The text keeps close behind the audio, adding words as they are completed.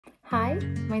Hi,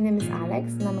 my name is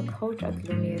Alex and I'm a coach at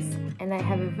LUMEUS, and I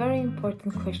have a very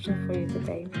important question for you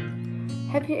today.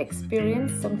 Have you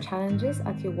experienced some challenges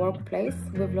at your workplace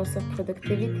with loss of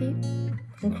productivity,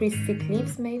 increased sick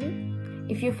leaves maybe?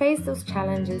 If you face those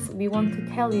challenges, we want to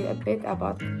tell you a bit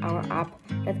about our app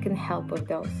that can help with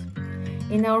those.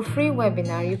 In our free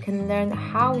webinar, you can learn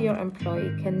how your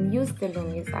employee can use the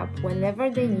LUMEUS app whenever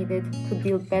they need it to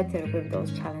deal better with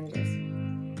those challenges.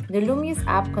 The LUMEUS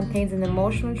app contains an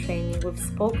emotional training with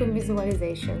spoken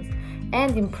visualizations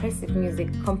and impressive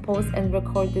music composed and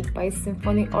recorded by a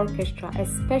symphony orchestra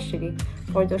especially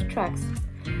for those tracks.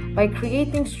 By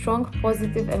creating strong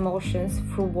positive emotions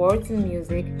through words and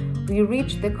music, we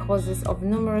reach the causes of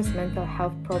numerous mental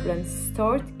health problems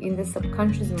stored in the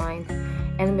subconscious mind,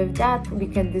 and with that we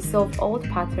can dissolve old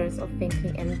patterns of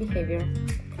thinking and behavior.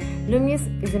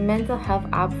 LUMEUS is a mental health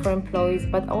app for employees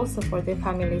but also for their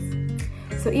families.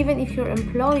 So even if your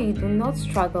employee do not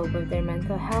struggle with their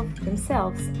mental health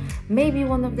themselves, maybe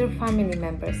one of their family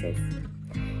members is.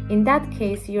 In that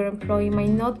case, your employee might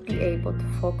not be able to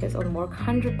focus on work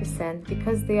 100%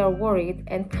 because they are worried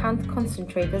and can't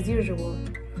concentrate as usual.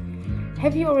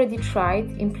 Have you already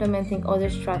tried implementing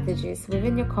other strategies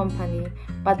within your company,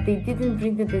 but they didn't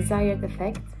bring the desired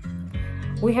effect?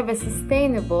 We have a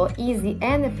sustainable, easy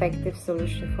and effective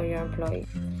solution for your employee,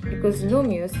 because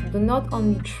LUMEUS do not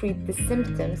only treat the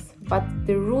symptoms, but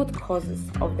the root causes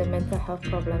of the mental health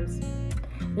problems.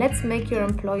 Let's make your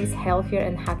employees healthier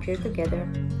and happier together.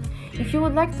 If you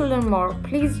would like to learn more,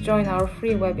 please join our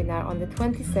free webinar on the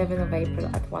 27th of April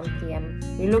at 1 p.m.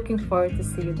 We're looking forward to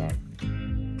see you there.